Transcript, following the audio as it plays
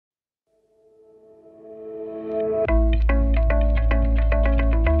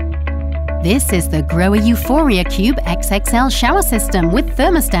This is the Grower Euphoria Cube XXL shower system with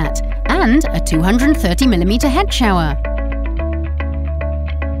thermostat and a 230mm head shower.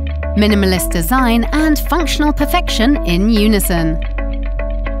 Minimalist design and functional perfection in unison.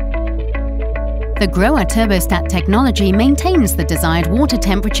 The Grower Turbostat technology maintains the desired water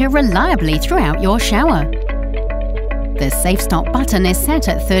temperature reliably throughout your shower. The Safe Stop button is set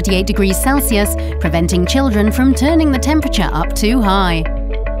at 38 degrees Celsius, preventing children from turning the temperature up too high.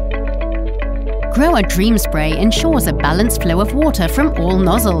 Grower Dream Spray ensures a balanced flow of water from all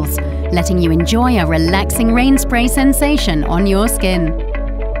nozzles, letting you enjoy a relaxing rain spray sensation on your skin.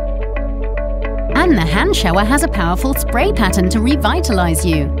 And the hand shower has a powerful spray pattern to revitalize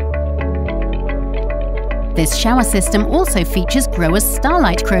you. This shower system also features Grower's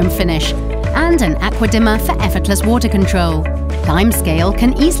Starlight Chrome finish and an aqua dimmer for effortless water control. Time scale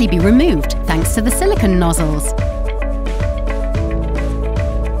can easily be removed thanks to the silicone nozzles.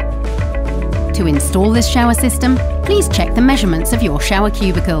 To install this shower system, please check the measurements of your shower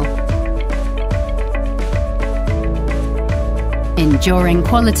cubicle. Enduring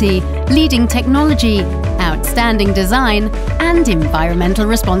quality, leading technology, outstanding design, and environmental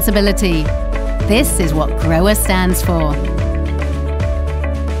responsibility. This is what Grower stands for.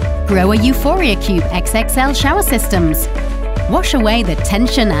 Grower Euphoria Cube XXL shower systems. Wash away the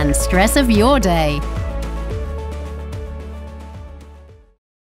tension and stress of your day.